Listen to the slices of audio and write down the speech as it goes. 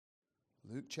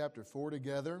Luke chapter 4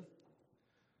 together.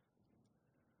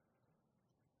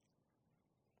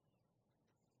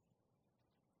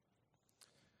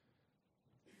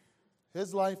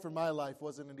 His life for my life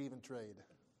wasn't an even trade.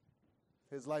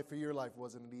 His life for your life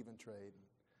wasn't an even trade.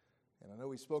 And I know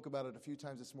we spoke about it a few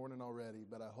times this morning already,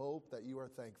 but I hope that you are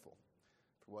thankful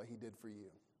for what He did for you.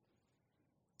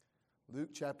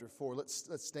 Luke chapter 4. Let's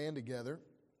stand together.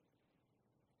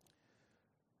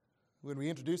 When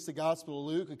we introduced the Gospel of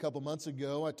Luke a couple months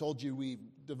ago, I told you we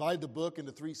divide the book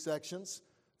into 3 sections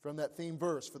from that theme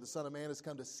verse. For the Son of Man has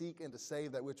come to seek and to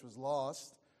save that which was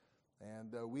lost.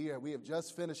 And we have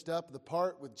just finished up the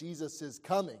part with Jesus is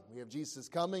coming. We have Jesus is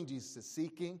coming, Jesus is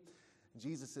seeking,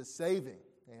 Jesus is saving.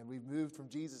 And we've moved from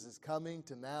Jesus is coming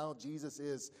to now Jesus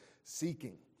is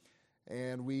seeking.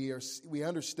 And we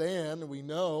understand and we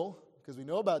know, because we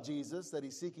know about Jesus, that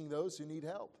He's seeking those who need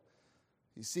help.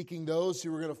 He's seeking those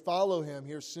who are going to follow Him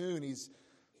here soon. He's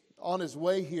on His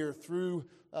way here through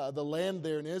the land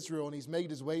there in Israel, and He's made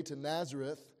His way to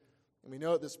Nazareth. And we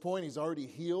know at this point He's already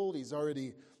healed. He's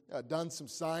already done some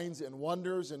signs and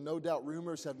wonders, and no doubt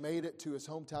rumors have made it to His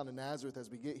hometown of Nazareth as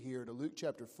we get here to Luke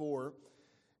chapter 4,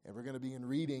 and we're going to begin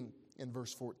reading in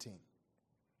verse 14. It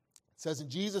says, "And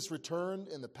Jesus returned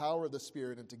in the power of the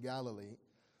Spirit into Galilee,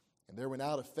 and there went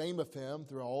out a fame of Him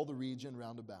through all the region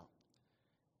round about.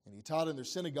 And He taught in their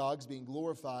synagogues, being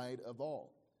glorified of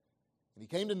all. And He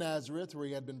came to Nazareth, where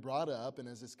He had been brought up, and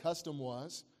as His custom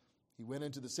was, He went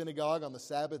into the synagogue on the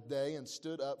Sabbath day and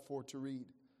stood up for to read.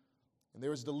 And there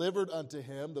was delivered unto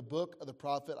Him the book of the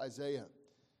prophet Isaiah.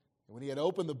 And when He had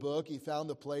opened the book, He found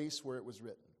the place where it was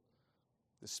written,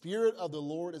 The Spirit of the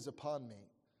Lord is upon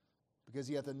me, because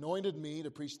He hath anointed me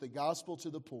to preach the gospel to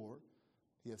the poor.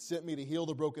 He hath sent me to heal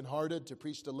the brokenhearted, to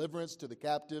preach deliverance to the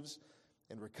captives,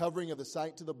 and recovering of the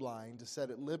sight to the blind, to set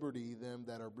at liberty them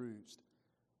that are bruised,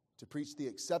 to preach the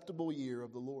acceptable year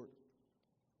of the Lord.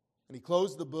 And He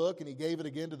closed the book, and He gave it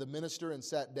again to the minister, and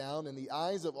sat down, and the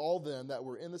eyes of all them that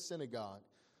were in the synagogue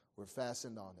were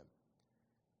fastened on Him.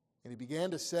 And He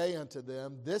began to say unto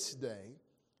them, This day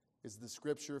is the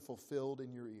scripture fulfilled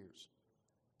in your ears.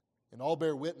 And all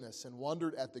bare witness, and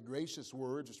wondered at the gracious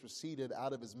words which proceeded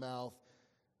out of His mouth.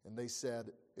 And they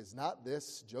said, Is not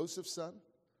this Joseph's son?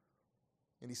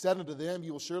 And He said unto them,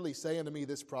 You will surely say unto me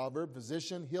this proverb,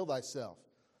 Physician, heal thyself.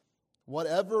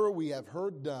 Whatever we have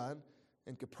heard done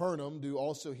in Capernaum, do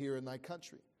also here in thy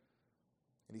country.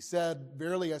 And He said,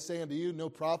 Verily I say unto you, no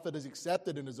prophet is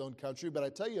accepted in his own country, but I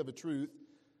tell you of a truth,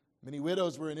 many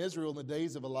widows were in Israel in the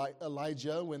days of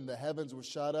Elijah, when the heavens were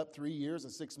shut up 3 years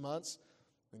and 6 months,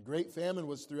 and great famine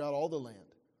was throughout all the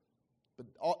land. But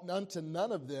unto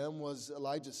none of them was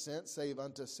Elijah sent, save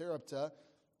unto Sarepta,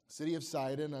 city of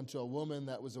Sidon, unto a woman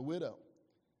that was a widow.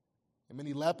 And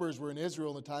many lepers were in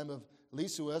Israel in the time of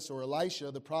Elisha or Elisha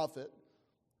the prophet,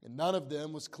 and none of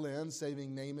them was cleansed,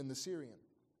 saving Naaman the Syrian.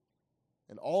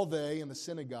 And all they in the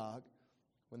synagogue,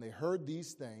 when they heard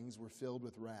these things, were filled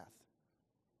with wrath,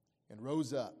 and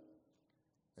rose up,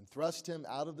 and thrust him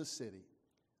out of the city,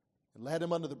 and led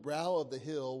him unto the brow of the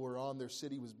hill whereon their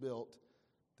city was built,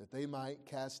 that they might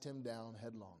cast him down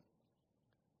headlong.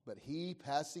 But he,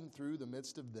 passing through the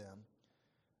midst of them,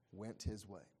 went his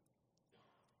way."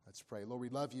 Let's pray. Lord, we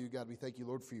love you. God, we thank you,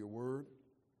 Lord, for your word.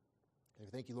 And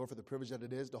we thank you, Lord, for the privilege that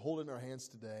it is to hold it in our hands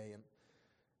today.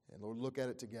 And Lord, look at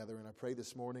it together. And I pray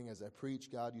this morning as I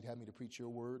preach, God, you'd have me to preach your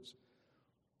words.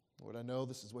 Lord, I know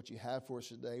this is what you have for us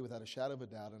today without a shadow of a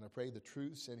doubt. And I pray the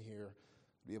truths in here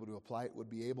would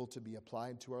be able to be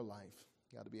applied to our life.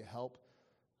 God, to be a help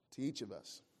to each of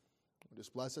us. Lord,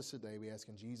 just bless us today. We ask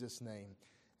in Jesus' name.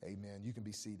 Amen. You can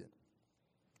be seated.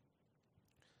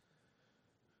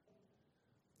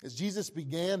 As Jesus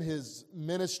began His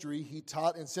ministry, He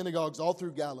taught in synagogues all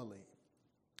through Galilee.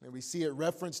 And we see it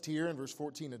referenced here in verse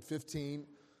 14 and 15.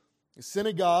 A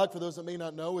synagogue, for those that may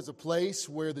not know, is a place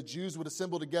where the Jews would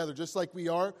assemble together. Just like we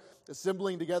are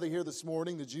assembling together here this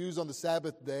morning, the Jews on the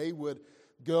Sabbath day would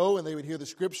go and they would hear the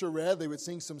scripture read. They would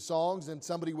sing some songs, and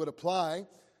somebody would apply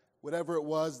whatever it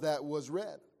was that was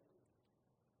read.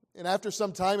 And after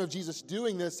some time of Jesus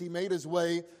doing this, He made His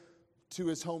way to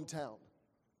His hometown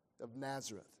of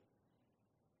Nazareth.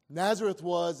 Nazareth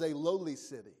was a lowly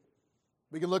city.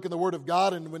 We can look in the Word of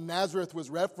God, and when Nazareth was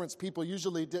referenced, people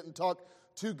usually didn't talk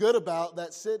too good about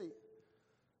that city.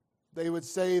 They would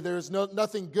say there's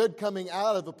nothing good coming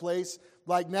out of a place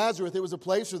like Nazareth. It was a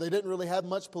place where they didn't really have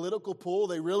much political pull.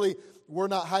 They really were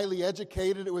not highly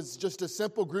educated. It was just a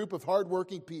simple group of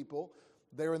hardworking people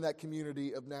there in that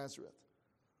community of Nazareth.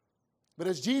 But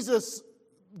as Jesus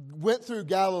went through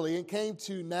Galilee and came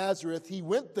to Nazareth, He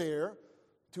went there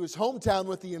to His hometown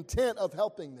with the intent of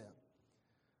helping them.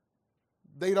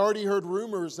 They'd already heard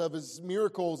rumors of his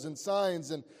miracles and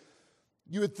signs, and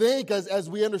you would think, as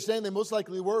we understand, they most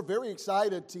likely were very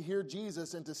excited to hear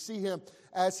Jesus and to see him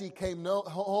as he came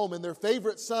home. And their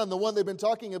favorite son, the one they've been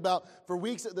talking about for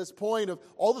weeks at this point, of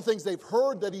all the things they've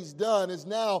heard that he's done, is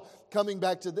now coming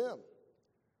back to them.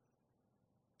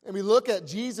 And we look at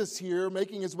Jesus here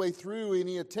making his way through, and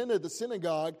he attended the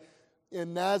synagogue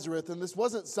in Nazareth. And this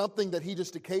wasn't something that he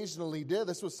just occasionally did.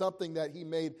 This was something that he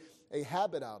made a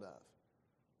habit out of.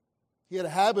 He had a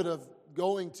habit of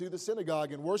going to the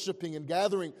synagogue and worshiping and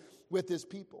gathering with his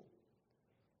people.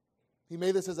 He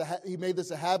made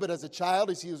this a habit as a child,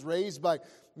 as he was raised by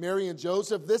Mary and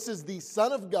Joseph. This is the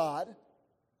Son of God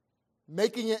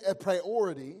making it a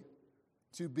priority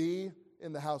to be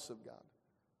in the house of God.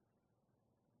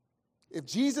 If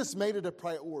Jesus made it a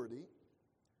priority,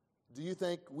 do you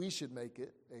think we should make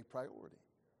it a priority?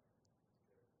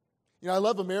 You know, I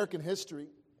love American history.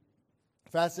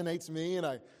 It fascinates me,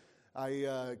 and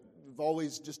I've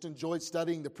always just enjoyed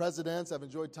studying the presidents. I've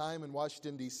enjoyed time in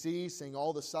Washington, D.C., seeing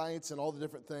all the sites and all the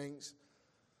different things.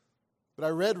 But I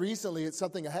read recently, it's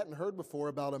something I hadn't heard before,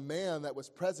 about a man that was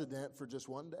president for just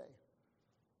one day.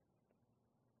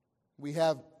 We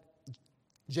have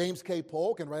James K.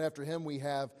 Polk, and right after him we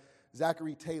have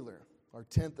Zachary Taylor, our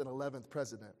 10th and 11th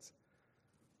presidents.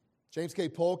 James K.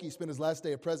 Polk, he spent his last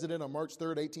day of president on March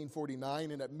 3rd,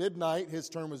 1849, and at midnight his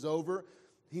term was over.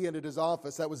 He ended his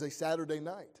office. That was a Saturday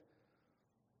night.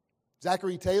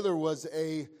 Zachary Taylor was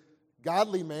a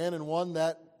godly man and one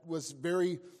that was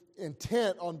very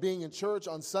intent on being in church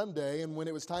on Sunday. And when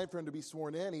it was time for him to be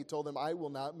sworn in, he told them, I will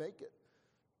not make it.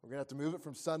 We're going to have to move it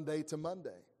from Sunday to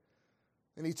Monday.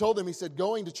 And he told them, he said,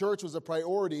 going to church was a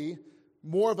priority,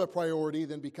 more of a priority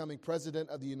than becoming president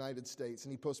of the United States.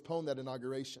 And he postponed that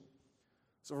inauguration.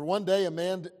 So for one day, a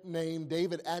man named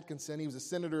David Atkinson, he was a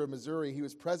senator of Missouri, he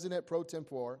was president pro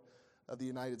tempore of the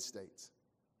United States.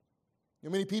 You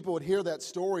know, many people would hear that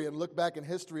story and look back in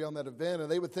history on that event, and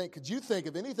they would think, could you think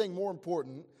of anything more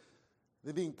important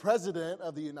than being president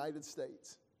of the United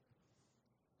States?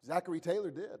 Zachary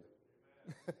Taylor did.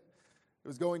 It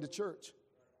was going to church.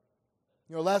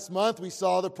 You know, last month we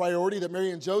saw the priority that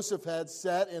Mary and Joseph had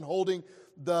set in holding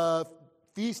the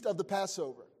feast of the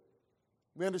Passover.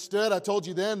 We understood, I told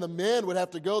you then, the men would have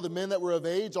to go, the men that were of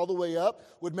age all the way up,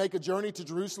 would make a journey to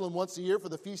Jerusalem once a year for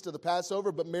the feast of the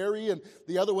Passover, but Mary and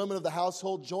the other women of the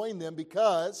household joined them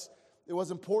because it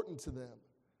was important to them.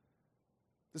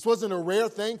 This wasn't a rare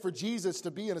thing for Jesus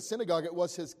to be in a synagogue, it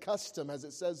was his custom, as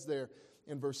it says there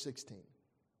in verse 16.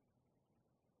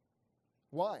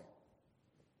 Why?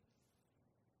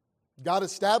 God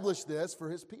established this for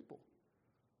his people.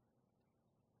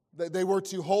 They were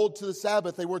to hold to the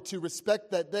Sabbath. They were to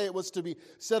respect that day. It was to be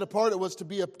set apart. It was to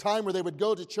be a time where they would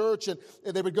go to church and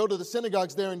they would go to the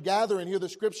synagogues there and gather and hear the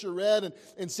scripture read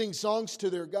and sing songs to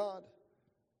their God.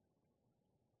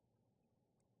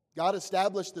 God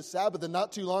established the Sabbath, and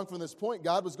not too long from this point,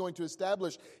 God was going to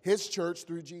establish his church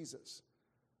through Jesus.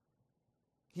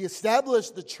 He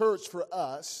established the church for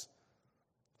us,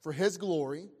 for his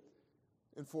glory,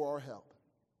 and for our help.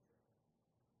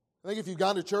 I think if you've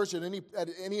gone to church at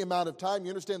any amount of time, you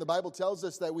understand the Bible tells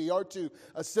us that we are to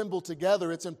assemble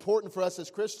together. It's important for us as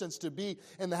Christians to be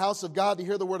in the house of God, to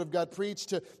hear the Word of God preached,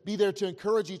 to be there to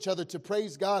encourage each other, to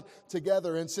praise God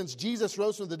together. And since Jesus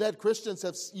rose from the dead, Christians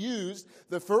have used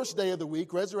the first day of the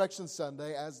week, Resurrection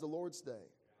Sunday, as the Lord's Day.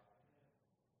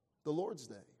 The Lord's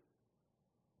Day.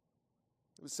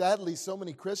 Sadly, so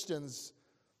many Christians,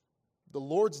 the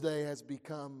Lord's Day has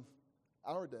become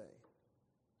our day,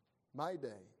 my day.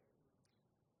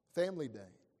 Family day.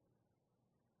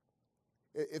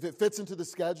 If it fits into the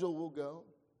schedule, we'll go.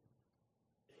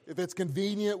 If it's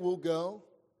convenient, we'll go.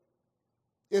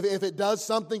 If it does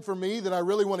something for me that I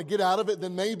really want to get out of it,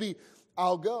 then maybe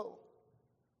I'll go.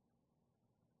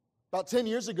 About 10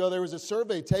 years ago, there was a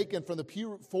survey taken from the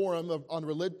Pew Forum on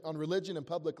religion and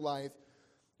public life,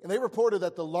 and they reported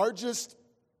that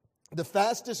the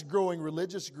fastest growing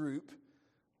religious group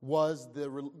was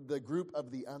the group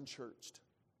of the unchurched.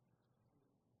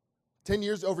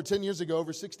 Over 10 years ago,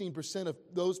 over 16% of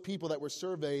those people that were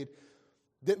surveyed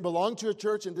didn't belong to a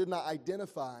church and did not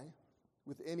identify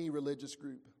with any religious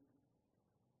group.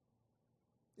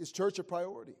 Is church a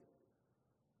priority? I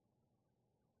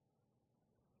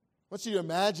want you to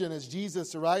imagine as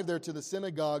Jesus arrived there to the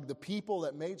synagogue, the people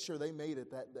that made sure they made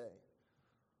it that day.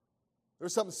 There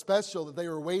was something special that they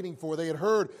were waiting for. They had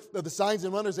heard of the signs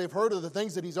and wonders. They've heard of the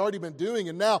things that he's already been doing.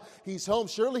 And now he's home.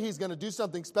 Surely he's going to do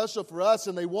something special for us.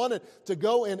 And they wanted to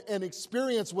go and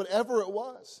experience whatever it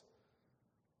was.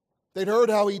 They'd heard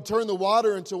how he turned the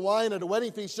water into wine at a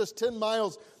wedding feast just 10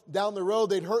 miles down the road.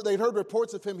 They'd heard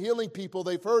reports of him healing people.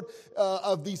 They've heard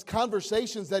of these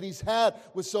conversations that he's had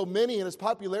with so many, and his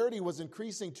popularity was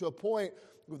increasing to a point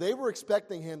where they were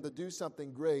expecting him to do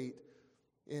something great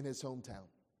in his hometown.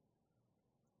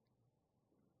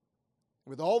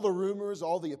 With all the rumors,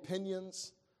 all the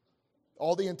opinions,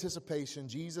 all the anticipation,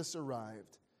 Jesus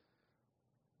arrived.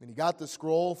 And he got the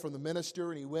scroll from the minister,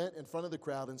 and he went in front of the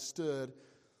crowd and stood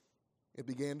and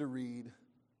began to read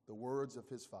the words of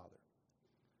his Father.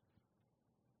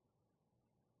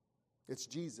 It's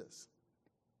Jesus.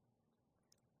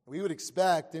 We would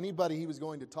expect anybody he was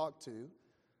going to talk to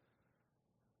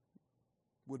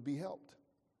would be helped.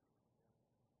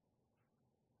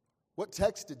 What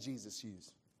text did Jesus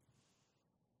use?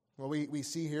 Well, we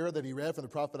see here that he read from the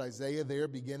prophet Isaiah there,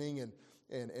 beginning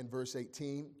in verse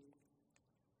 18.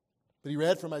 But he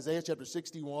read from Isaiah chapter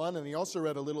 61, and he also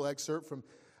read a little excerpt from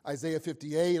Isaiah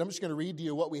 58. I'm just going to read to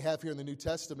you what we have here in the New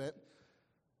Testament.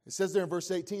 It says there in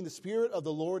verse 18, "The Spirit of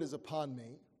the Lord is upon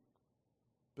me,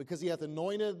 because he hath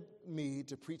anointed me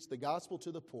to preach the gospel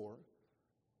to the poor.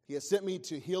 He has sent me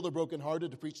to heal the brokenhearted,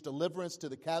 to preach deliverance to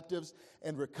the captives,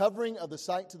 and recovering of the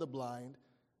sight to the blind,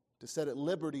 to set at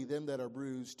liberty them that are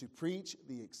bruised, to preach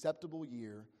the acceptable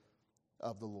year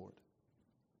of the Lord."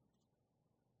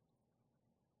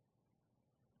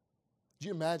 Do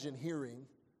you imagine hearing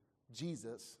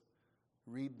Jesus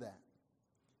read that?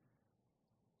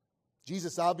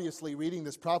 Jesus, obviously, reading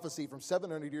this prophecy from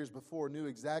 700 years before, knew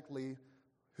exactly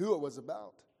who it was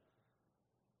about.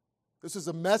 This is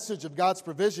a message of God's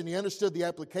provision. He understood the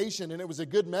application, and it was a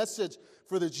good message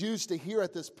for the Jews to hear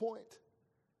at this point.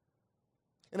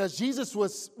 And as Jesus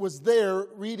was there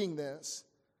reading this,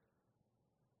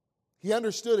 he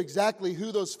understood exactly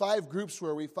who those 5 groups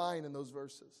were we find in those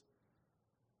verses.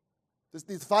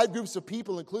 These 5 groups of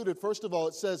people included, first of all,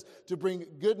 it says to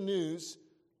bring good news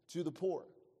to the poor,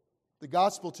 the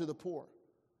gospel to the poor.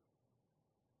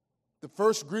 The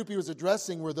first group he was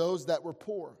addressing were those that were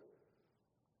poor.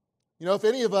 You know, if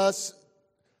any of us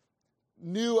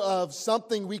knew of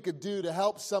something we could do to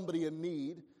help somebody in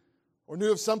need, or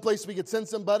knew of some place we could send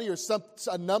somebody, or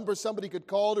a number somebody could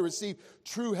call to receive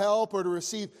true help, or to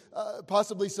receive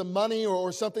possibly some money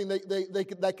or something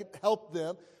that could help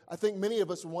them, I think many of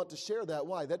us would want to share that.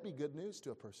 Why? That'd be good news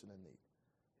to a person in need.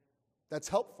 That's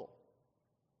helpful.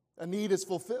 A need is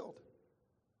fulfilled.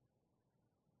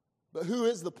 But who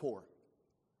is the poor?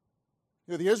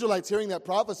 You know, the Israelites hearing that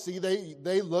prophecy,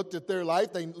 they looked at their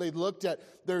life, they looked at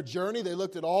their journey, they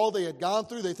looked at all they had gone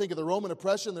through, they think of the Roman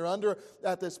oppression they're under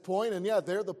at this point, and yeah,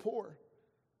 they're the poor.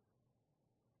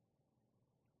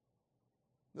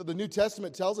 The New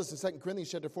Testament tells us in 2 Corinthians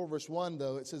chapter 4, verse 1,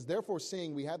 though, it says, "Therefore,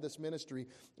 seeing we have this ministry,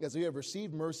 as we have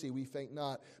received mercy, we faint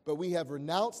not. But we have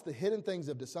renounced the hidden things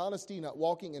of dishonesty, not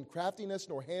walking in craftiness,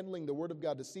 nor handling the word of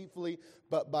God deceitfully,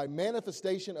 but by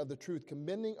manifestation of the truth,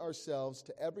 commending ourselves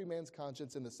to every man's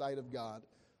conscience in the sight of God.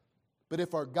 But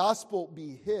if our gospel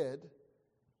be hid,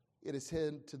 it is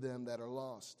hid to them that are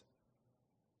lost,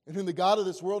 in whom the God of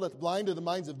this world hath blinded the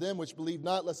minds of them which believe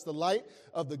not, lest the light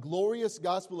of the glorious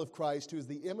gospel of Christ, who is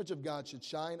the image of God, should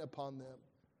shine upon them."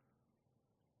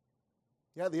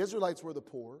 Yeah, the Israelites were the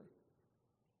poor,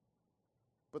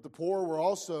 but the poor were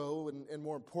also, and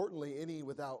more importantly, any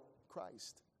without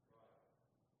Christ.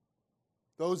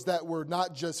 Those that were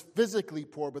not just physically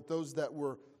poor, but those that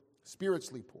were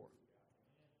spiritually poor.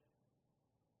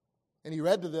 And he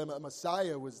read to them a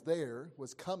Messiah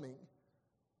was coming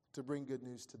to bring good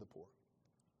news to the poor.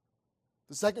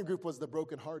 The second group was the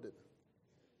brokenhearted.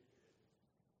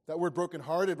 That word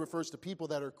brokenhearted refers to people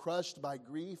that are crushed by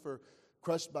grief or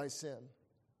crushed by sin.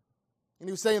 And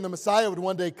he was saying the Messiah would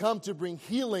one day come to bring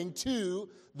healing to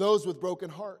those with broken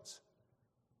hearts.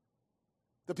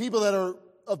 The people that are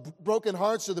of broken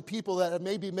hearts are the people that have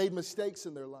maybe made mistakes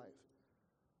in their life.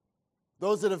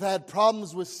 Those that have had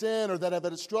problems with sin, or that have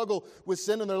had a struggle with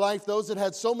sin in their life. Those that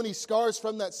had so many scars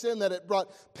from that sin that it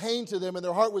brought pain to them and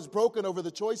their heart was broken over the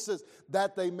choices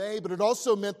that they made. But it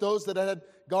also meant those that had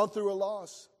gone through a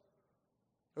loss,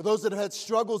 or those that had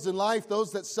struggles in life,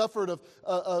 those that suffered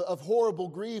of horrible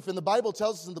grief. And the Bible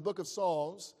tells us in the book of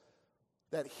Psalms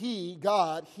that He,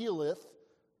 God, healeth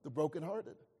the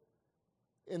brokenhearted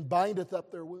and bindeth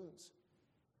up their wounds.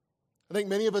 I think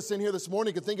many of us in here this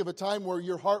morning could think of a time where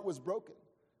your heart was broken,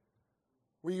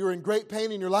 where you were in great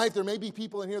pain in your life. There may be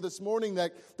people in here this morning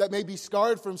that may be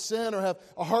scarred from sin, or have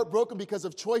a heart broken because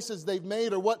of choices they've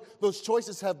made, or what those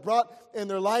choices have brought in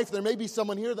their life. There may be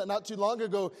someone here that not too long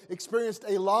ago experienced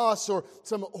a loss, or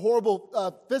some horrible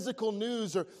physical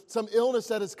news, or some illness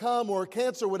that has come, or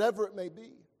cancer, whatever it may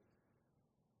be.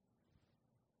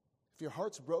 If your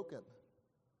heart's broken,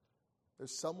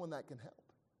 there's someone that can help.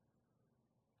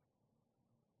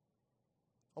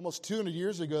 Almost 200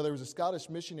 years ago, there was a Scottish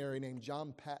missionary named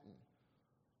John Paton.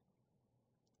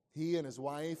 He and his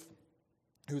wife,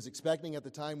 who was expecting at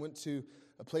the time, went to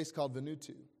a place called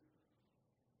Vanuatu.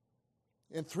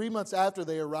 And 3 months after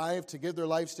they arrived to give their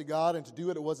lives to God and to do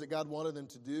what it was that God wanted them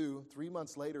to do, 3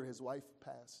 months later, his wife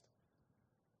passed.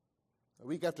 A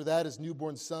week after that, his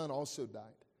newborn son also died.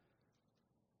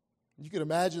 You can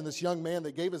imagine this young man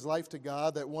that gave his life to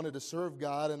God, that wanted to serve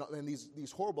God, and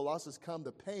these horrible losses come,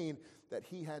 the pain that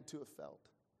he had to have felt.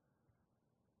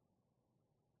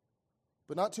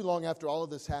 But not too long after all of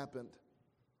this happened,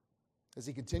 as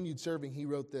he continued serving, he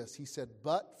wrote this. He said,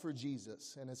 "But for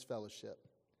Jesus and his fellowship,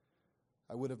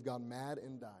 I would have gone mad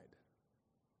and died."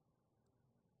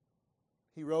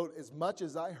 He wrote, "As much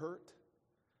as I hurt,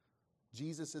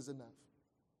 Jesus is enough.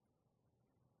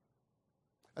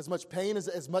 As much pain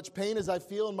as I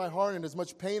feel in my heart and as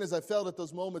much pain as I felt at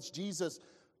those moments, Jesus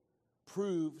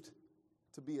proved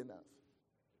to be enough."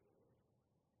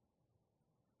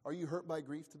 Are you hurt by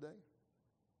grief today?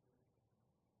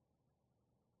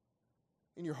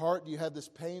 In your heart, do you have this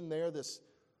pain there, this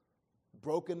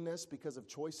brokenness because of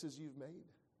choices you've made?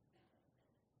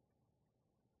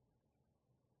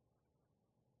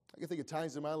 I can think of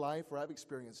times in my life where I've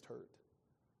experienced hurt.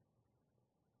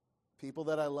 People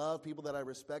that I love, people that I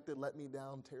respected, let me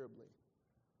down terribly.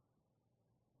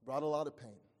 Brought a lot of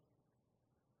pain.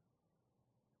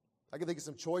 I can think of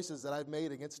some choices that I've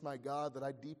made against my God that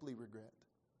I deeply regret.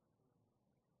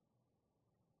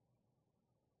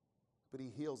 But He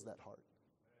heals that heart.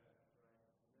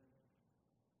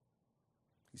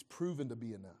 He's proven to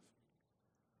be enough.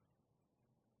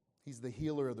 He's the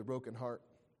healer of the broken heart.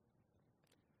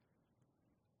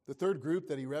 The third group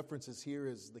that he references here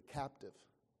is the captive.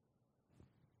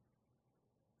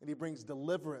 And he brings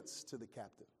deliverance to the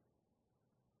captive.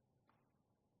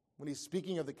 When he's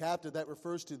speaking of the captive, that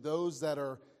refers to those that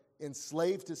are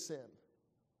enslaved to sin.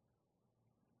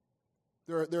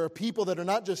 There are people that are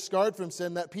not just scarred from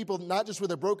sin, that people not just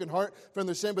with a broken heart from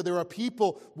their sin, but there are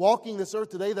people walking this earth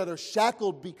today that are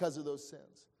shackled because of those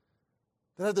sins.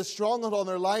 That have this stronghold on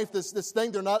their life, this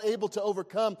thing they're not able to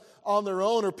overcome on their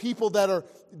own, or people that are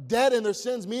dead in their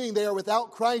sins, meaning they are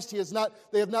without Christ.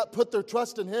 They have not put their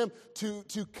trust in Him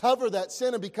to cover that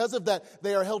sin, and because of that,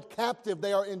 they are held captive.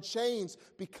 They are in chains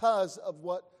because of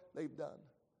what they've done.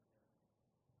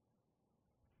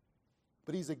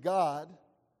 But He's a God,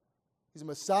 He's a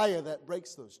Messiah that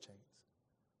breaks those chains.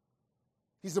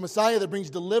 He's the Messiah that brings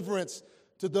deliverance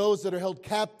to those that are held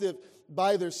captive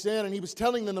by their sin. And He was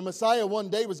telling them the Messiah one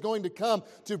day was going to come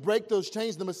to break those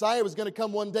chains. The Messiah was going to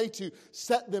come one day to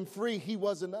set them free. He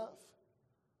was enough.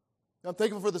 I'm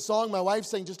thankful for the song my wife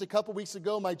sang just a couple weeks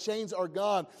ago, "My chains are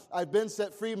gone. I've been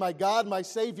set free. My God, my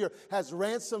Savior has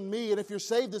ransomed me." And if you're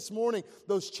saved this morning,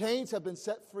 those chains have been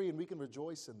set free, and we can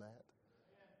rejoice in that.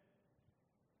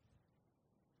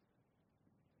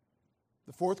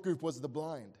 The fourth group was the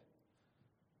blind.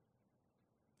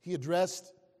 He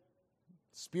addressed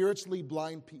spiritually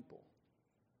blind people.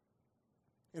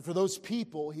 And for those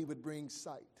people, He would bring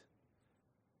sight.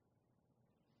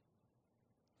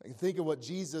 I can think of what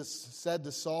Jesus said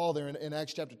to Saul there in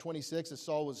Acts chapter 26 as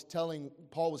Paul was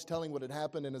telling what had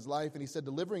happened in his life. And he said,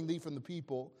 "Delivering thee from the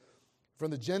people,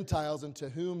 from the Gentiles, unto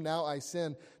whom now I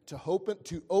send, to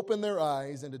open their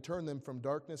eyes and to turn them from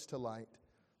darkness to light,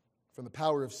 from the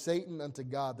power of Satan unto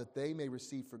God, that they may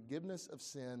receive forgiveness of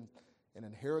sin and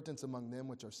inheritance among them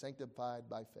which are sanctified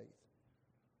by faith."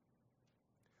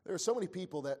 There are so many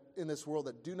people that in this world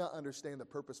that do not understand the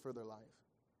purpose for their life.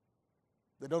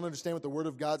 They don't understand what the Word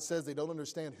of God says. They don't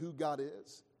understand who God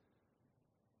is.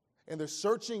 And they're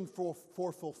searching for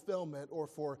fulfillment or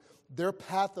for their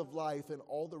path of life in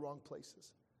all the wrong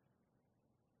places.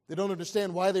 They don't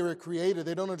understand why they were created.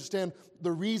 They don't understand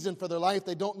the reason for their life.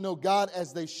 They don't know God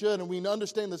as they should. And we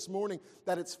understand this morning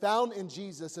that it's found in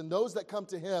Jesus. And those that come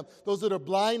to Him, those that are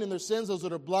blind in their sins, those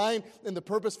that are blind in the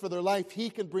purpose for their life, He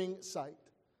can bring sight.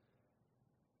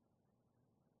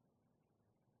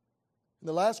 And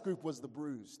the last group was the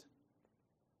bruised.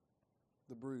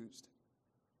 The bruised.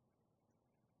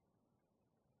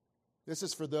 This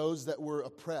is for those that were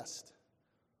oppressed.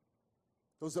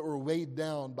 Those that were weighed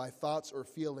down by thoughts or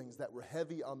feelings that were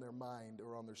heavy on their mind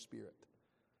or on their spirit.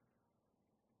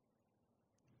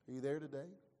 Are you there today?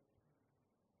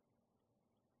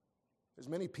 There's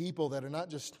many people that are not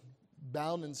just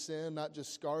bound in sin, not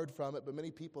just scarred from it, but many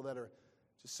people that are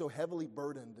just so heavily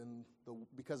burdened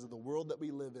because of the world that we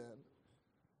live in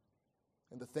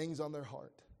and the things on their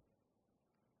heart.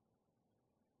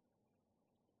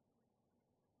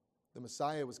 The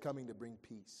Messiah was coming to bring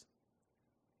peace.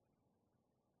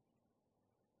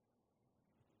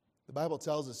 The Bible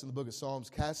tells us in the book of Psalms,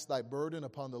 cast thy burden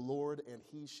upon the Lord, and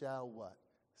he shall what?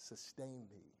 Sustain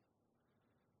thee.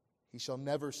 He shall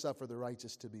never suffer the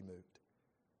righteous to be moved.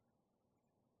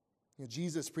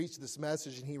 Jesus preached this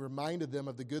message, and he reminded them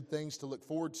of the good things to look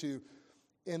forward to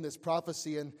in this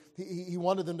prophecy. And he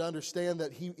wanted them to understand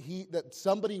that that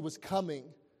somebody was coming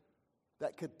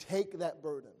that could take that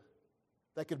burden,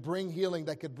 that could bring healing,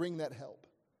 that could bring that help.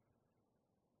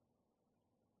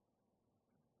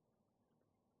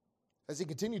 As he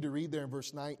continued to read there in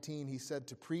verse 19, he said,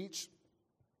 to preach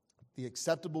the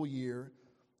acceptable year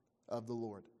of the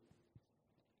Lord.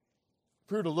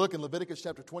 If we were to look in Leviticus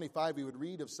chapter 25, we would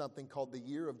read of something called the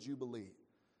year of Jubilee.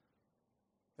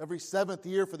 Every seventh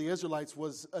year for the Israelites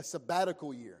was a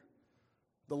sabbatical year.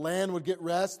 The land would get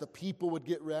rest, the people would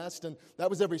get rest, and that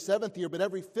was every seventh year. But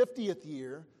every 50th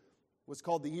year was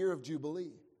called the year of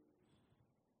Jubilee.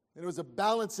 And it was a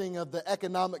balancing of the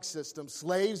economic system.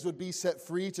 Slaves would be set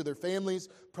free to their families.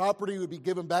 Property would be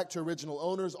given back to original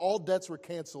owners. All debts were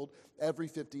canceled every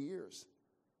 50 years.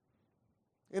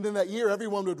 And in that year,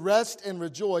 everyone would rest and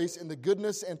rejoice in the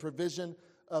goodness and provision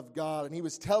of God. And he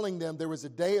was telling them there was a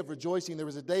day of rejoicing, there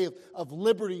was a day of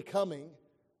liberty coming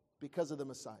because of the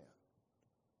Messiah.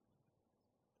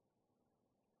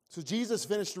 So Jesus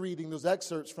finished reading those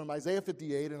excerpts from Isaiah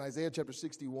 58 and Isaiah chapter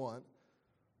 61.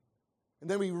 And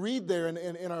then we read there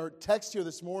in our text here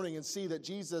this morning and see that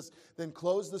Jesus then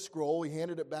closed the scroll. He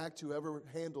handed it back to whoever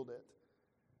handled it.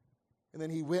 And then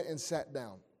he went and sat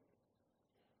down.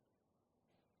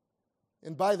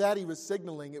 And by that he was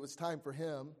signaling it was time for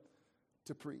him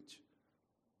to preach.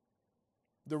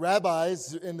 The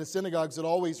rabbis in the synagogues would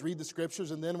always read the scriptures,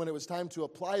 and then when it was time to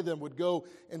apply them, would go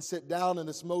and sit down in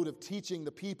this mode of teaching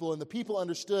the people. And the people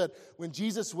understood when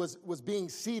Jesus was being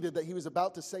seated that he was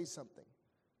about to say something.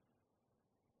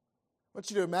 I want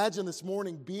you to imagine this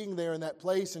morning being there in that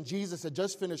place, and Jesus had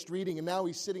just finished reading, and now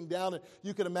he's sitting down, and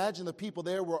you can imagine the people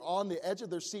there were on the edge of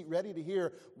their seat ready to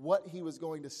hear what he was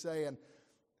going to say. And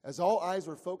as all eyes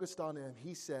were focused on him,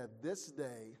 he said, "This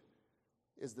day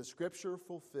is the scripture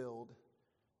fulfilled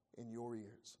in your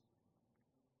ears.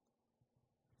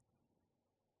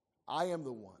 I am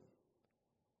the one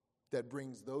that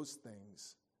brings those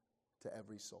things to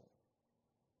every soul."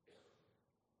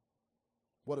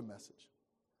 What a message.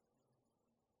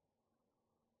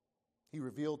 He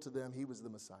revealed to them he was the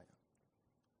Messiah.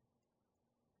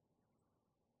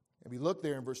 And we look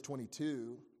there in verse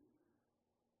 22,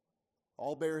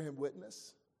 all bear him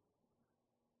witness,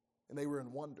 and they were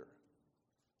in wonder. It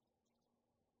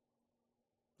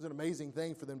was an amazing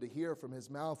thing for them to hear from his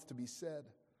mouth to be said.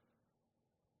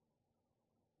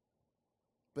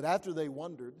 But after they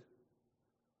wondered,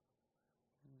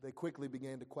 they quickly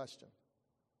began to question.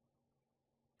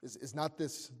 Is not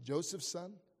this Joseph's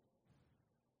son?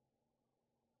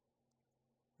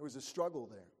 There was a struggle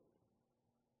there.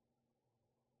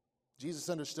 Jesus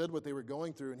understood what they were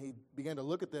going through, and he began to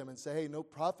look at them and say, "Hey, no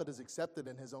prophet is accepted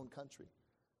in his own country.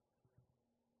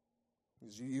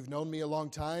 You've known me a long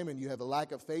time, and you have a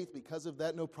lack of faith. Because of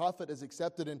that, no prophet is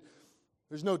accepted." And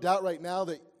there's no doubt right now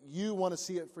that you want to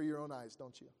see it for your own eyes,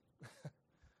 don't you?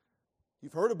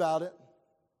 You've heard about it.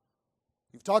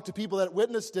 You've talked to people that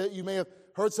witnessed it. You may have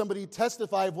heard somebody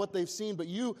testify of what they've seen, but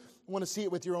you want to see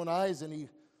it with your own eyes. And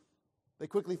they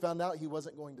quickly found out he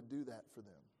wasn't going to do that for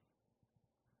them.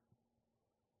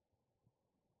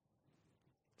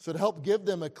 So to help give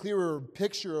them a clearer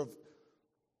picture of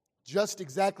just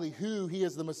exactly who he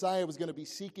as the Messiah was going to be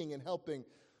seeking and helping,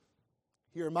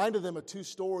 he reminded them of two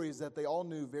stories that they all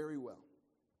knew very well.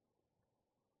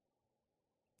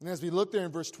 And as we look there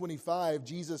in verse 25,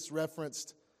 Jesus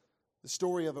referenced the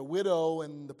story of a widow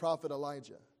and the prophet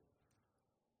Elijah.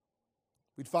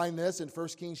 We'd find this in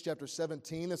 1 Kings chapter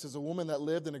 17. This is a woman that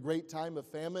lived in a great time of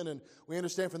famine, and we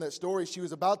understand from that story she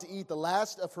was about to eat the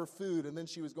last of her food, and then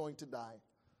she was going to die.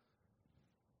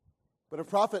 But a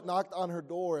prophet knocked on her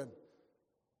door and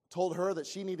told her that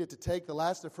she needed to take the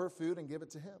last of her food and give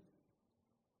it to him.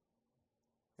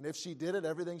 And if she did it,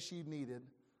 everything she needed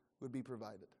would be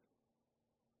provided.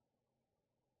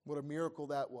 What a miracle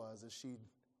that was, as she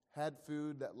had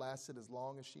food that lasted as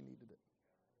long as she needed it.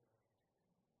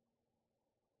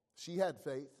 She had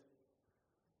faith.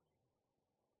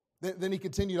 Then he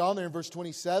continued on there in verse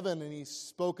 27, and he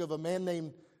spoke of a man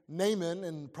named Naaman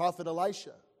and prophet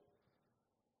Elisha.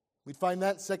 We'd find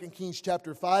that in 2 Kings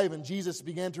chapter 5, and Jesus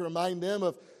began to remind them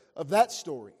of that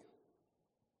story.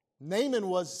 Naaman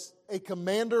was a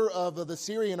commander of the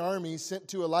Syrian army sent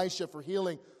to Elisha for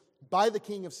healing by the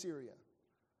king of Syria.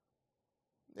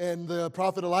 And the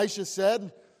prophet Elisha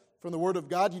said, from the Word of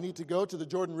God, you need to go to the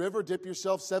Jordan River, dip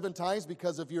yourself 7 times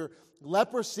because of your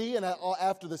leprosy, and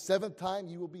after the 7th time,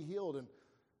 you will be healed. And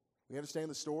we understand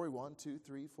the story, 1, 2,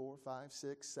 3, 4, 5,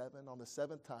 6, 7. On the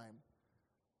 7th time,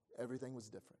 everything was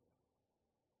different.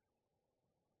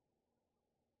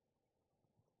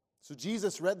 So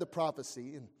Jesus read the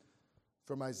prophecy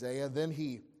from Isaiah, then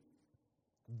he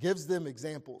gives them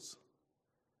examples.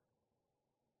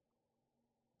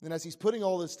 And as he's putting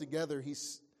all this together,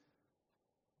 he's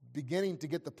beginning to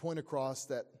get the point across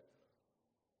that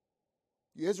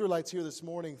the Israelites here this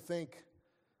morning think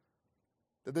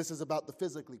that this is about the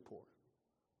physically poor.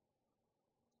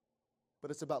 But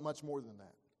it's about much more than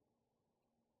that.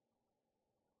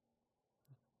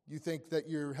 You think that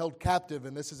you're held captive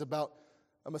and this is about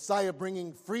a Messiah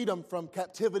bringing freedom from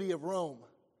captivity of Rome.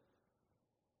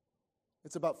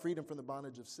 It's about freedom from the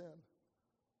bondage of sin.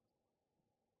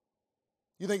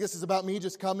 You think this is about me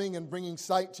just coming and bringing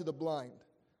sight to the blind.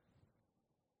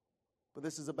 But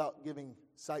this is about giving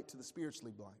sight to the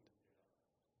spiritually blind.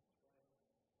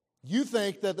 You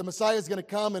think that the Messiah is going to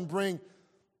come and bring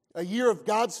a year of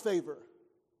God's favor.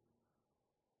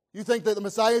 You think that the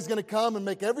Messiah is going to come and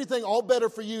make everything all better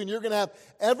for you, and you're going to have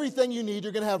everything you need.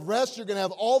 You're going to have rest. You're going to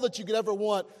have all that you could ever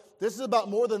want. This is about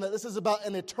more than that. This is about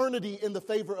an eternity in the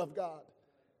favor of God.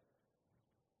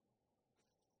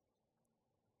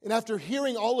 And after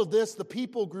hearing all of this, the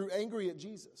people grew angry at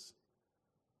Jesus.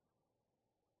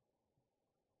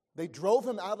 They drove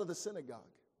him out of the synagogue.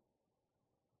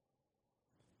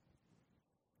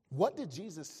 What did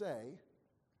Jesus say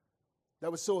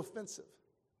that was so offensive?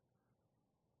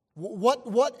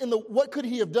 What could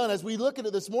he have done? As we look at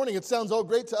it this morning, it sounds all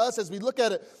great to us. As we look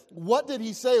at it, what did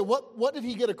he say? What did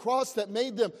he get across that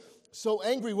made them so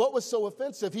angry? What was so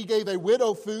offensive? He gave a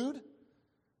widow food.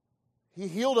 He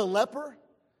healed a leper.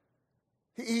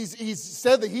 He's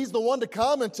said that he's the one to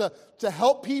come and to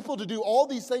help people, to do all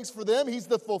these things for them. He's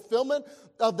the fulfillment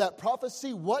of that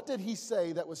prophecy. What did he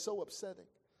say that was so upsetting?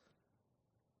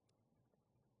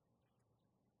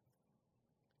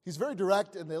 He's very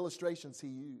direct in the illustrations he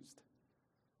used.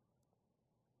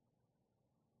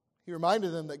 He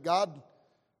reminded them that God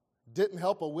didn't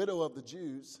help a widow of the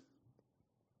Jews,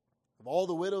 of all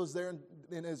the widows there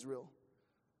in Israel.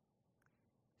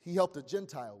 He helped a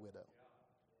Gentile widow.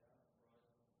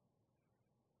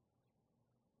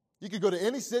 You could go to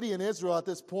any city in Israel at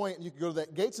this point, and you could go to the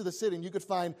gates of the city, and you could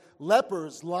find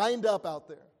lepers lined up out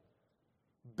there,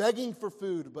 begging for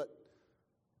food, but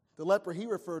the leper he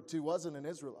referred to wasn't an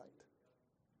Israelite.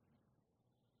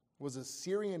 It was a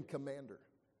Syrian commander.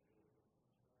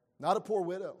 Not a poor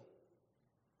widow.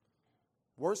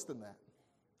 Worse than that.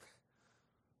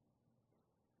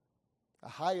 A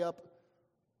high-up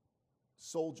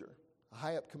soldier, a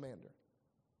high-up commander.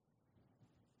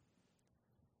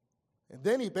 And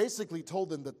then he basically told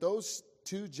them that those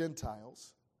 2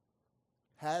 Gentiles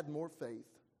had more faith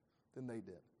than they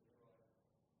did.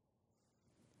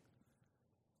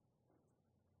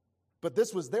 But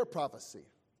this was their prophecy.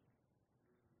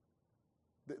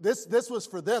 This was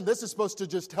for them. This is supposed to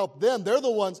just help them. They're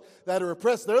the ones that are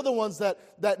oppressed. They're the ones that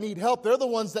need help. They're the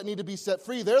ones that need to be set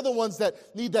free. They're the ones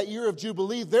that need that year of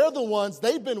Jubilee. They're the ones,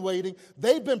 they've been waiting.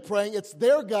 They've been praying. It's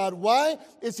their God. Why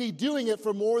is he doing it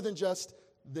for more than just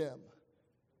them?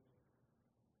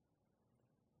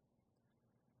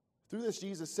 Through this,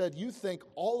 Jesus said, you think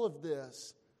all of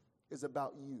this is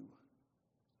about you.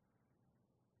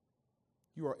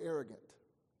 You are arrogant.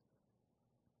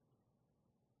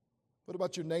 What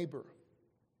about your neighbor?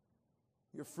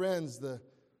 Your friends,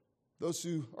 those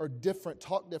who are different,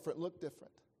 talk different, look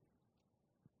different.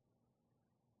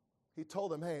 He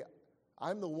told them, hey,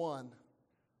 I'm the one,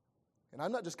 and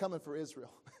I'm not just coming for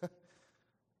Israel.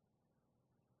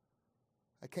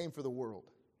 I came for the world.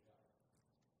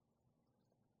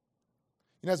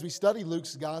 And as we study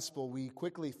Luke's gospel, we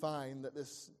quickly find that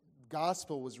this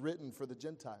gospel was written for the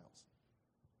Gentiles.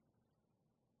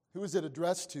 Who was it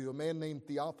addressed to? A man named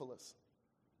Theophilus,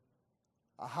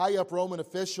 a high-up Roman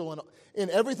official. And in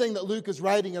everything that Luke is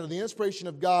writing under the inspiration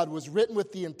of God was written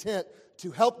with the intent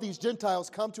to help these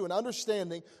Gentiles come to an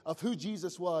understanding of who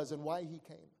Jesus was and why he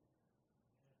came.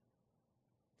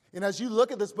 And as you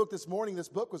look at this book this morning, this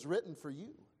book was written for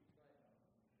you.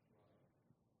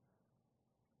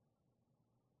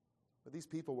 But these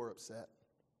people were upset.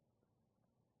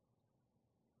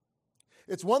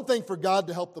 It's one thing for God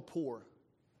to help the poor.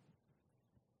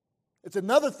 It's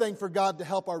another thing for God to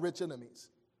help our rich enemies.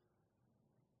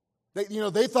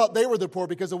 They thought they were the poor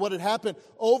because of what had happened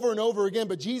over and over again.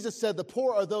 But Jesus said the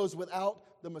poor are those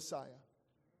without the Messiah.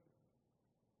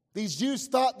 These Jews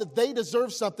thought that they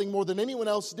deserved something more than anyone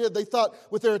else did. They thought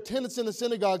with their attendance in the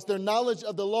synagogues, their knowledge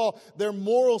of the law, their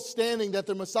moral standing, that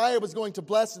their Messiah was going to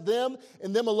bless them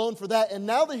and them alone for that. And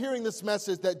now they're hearing this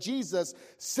message that Jesus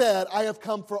said, I have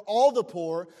come for all the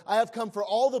poor, I have come for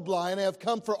all the blind, I have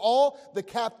come for all the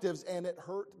captives. And it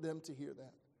hurt them to hear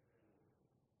that.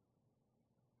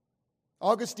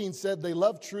 Augustine said they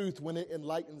love truth when it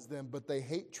enlightens them, but they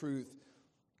hate truth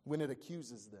when it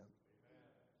accuses them.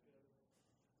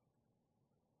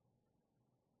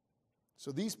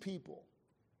 So these people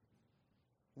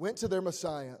went to their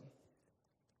Messiah,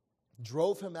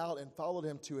 drove him out, and followed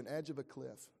him to an edge of a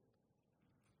cliff.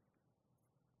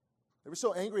 They were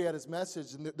so angry at his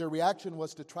message, and their reaction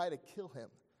was to try to kill him.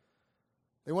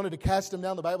 They wanted to cast him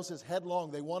down. The Bible says headlong.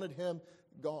 They wanted him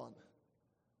gone.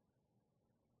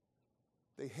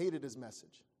 They hated his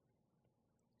message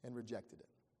and rejected it.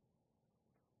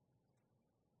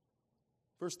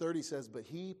 Verse 30 says, but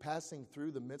he, passing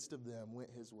through the midst of them,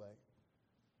 went his way.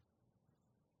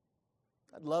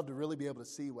 I'd love to really be able to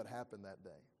see what happened that day.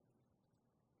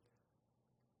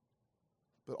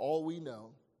 But all we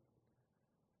know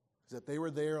is that they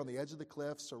were there on the edge of the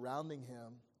cliff surrounding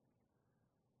him,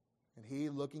 and he,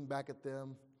 looking back at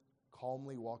them,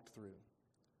 calmly walked through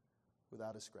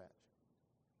without a scratch.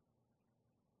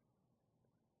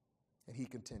 And he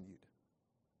continued.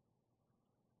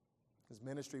 His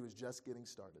ministry was just getting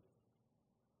started.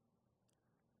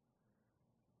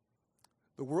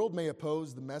 The world may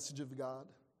oppose the message of God.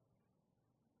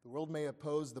 The world may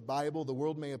oppose the Bible. The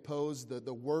world may oppose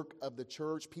the work of the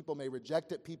church. People may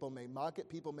reject it. People may mock it.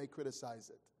 People may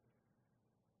criticize it.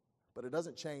 But it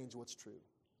doesn't change what's true.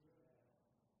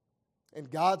 And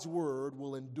God's word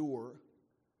will endure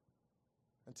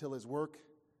until his work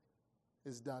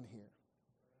is done here.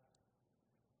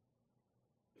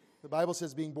 The Bible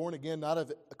says, being born again, not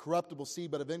of a corruptible seed,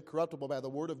 but of incorruptible, by the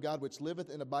word of God, which liveth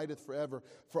and abideth forever.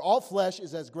 For all flesh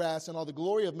is as grass, and all the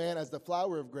glory of man as the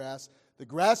flower of grass. The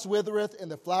grass withereth, and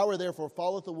the flower therefore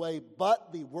falleth away,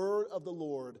 but the word of the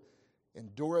Lord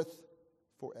endureth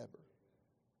forever.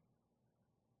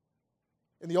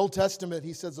 In the Old Testament,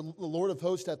 he says, the Lord of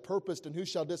hosts hath purposed, and who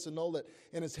shall disannul it?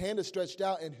 And his hand is stretched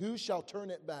out, and who shall turn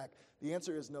it back? The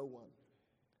answer is no one.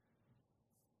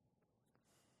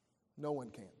 No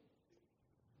one can.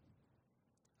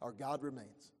 Our God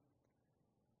remains.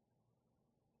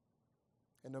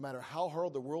 And no matter how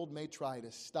hard the world may try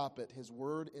to stop it, his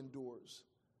word endures.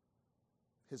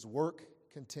 His work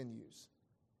continues.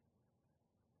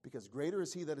 Because greater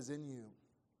is he that is in you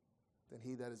than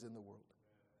he that is in the world.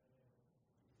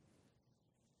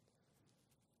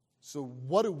 So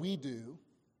what do we do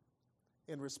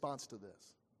in response to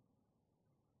this?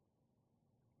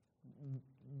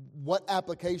 What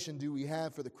application do we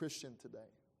have for the Christian today?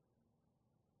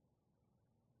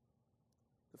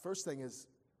 The first thing is,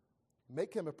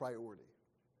 make him a priority.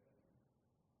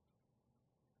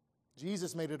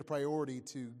 Jesus made it a priority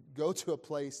to go to a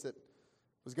place that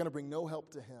was going to bring no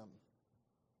help to him,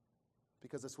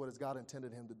 because that's what God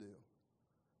intended him to do.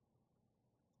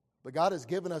 But God has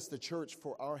given us the church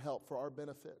for our help, for our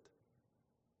benefit.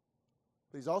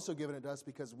 But he's also given it to us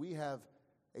because we have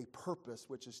a purpose,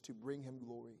 which is to bring him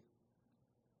glory.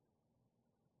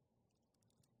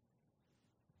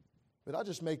 But not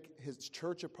just make his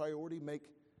church a priority, make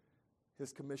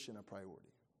his commission a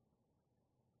priority.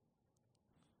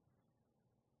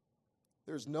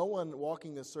 There's no one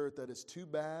walking this earth that is too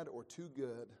bad or too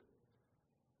good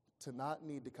to not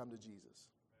need to come to Jesus.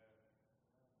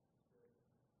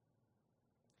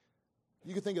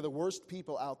 You can think of the worst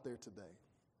people out there today.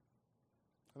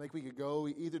 I think we could go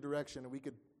either direction, and we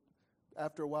could,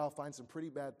 after a while, find some pretty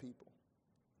bad people.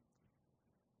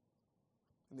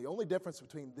 And the only difference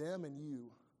between them and you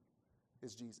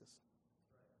is Jesus.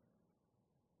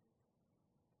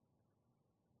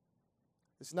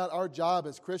 It's not our job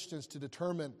as Christians to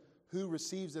determine who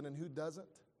receives it and who doesn't,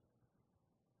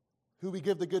 who we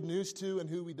give the good news to and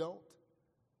who we don't.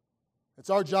 It's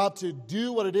our job to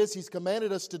do what it is he's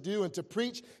commanded us to do, and to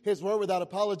preach his word without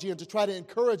apology, and to try to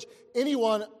encourage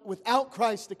anyone without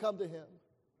Christ to come to him.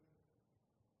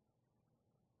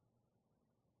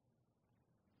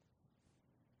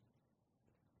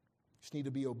 Just need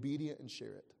to be obedient and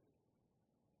share it.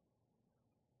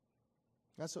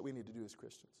 That's what we need to do as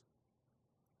Christians.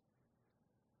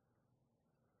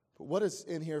 But what is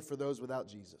in here for those without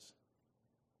Jesus?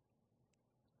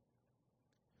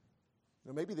 You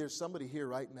know, maybe there's somebody here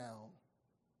right now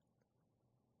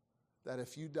that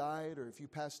if you died or if you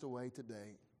passed away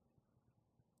today,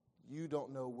 you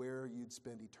don't know where you'd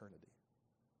spend eternity.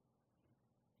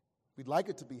 We'd like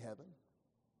it to be heaven,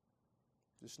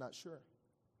 just not sure.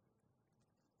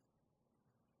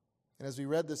 And as we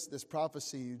read this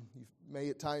prophecy, you may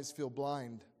at times feel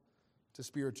blind to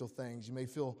spiritual things. You may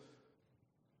feel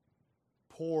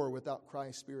poor without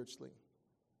Christ spiritually.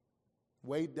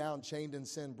 Weighed down, chained in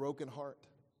sin, broken heart.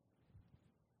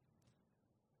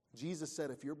 Jesus said,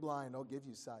 if you're blind, I'll give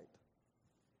you sight.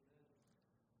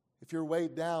 If you're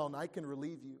weighed down, I can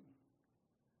relieve you.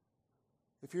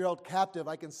 If you're held captive,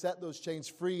 I can set those chains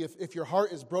free. If your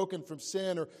heart is broken from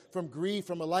sin or from grief,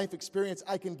 from a life experience,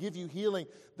 I can give you healing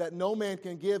that no man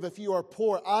can give. If you are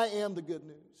poor, I am the good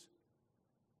news.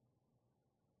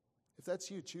 If that's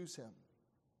you, choose Him.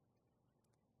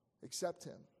 Accept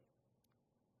Him.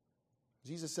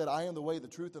 Jesus said, I am the way, the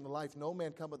truth, and the life. No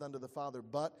man cometh unto the Father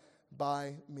but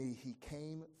by me. He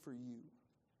came for you.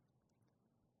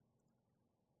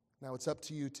 Now it's up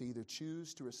to you to either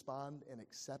choose to respond in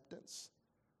acceptance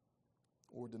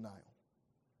or denial.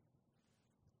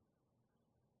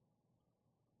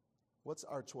 What's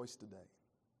our choice today?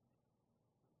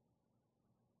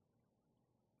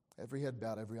 Every head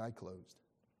bowed, every eye closed.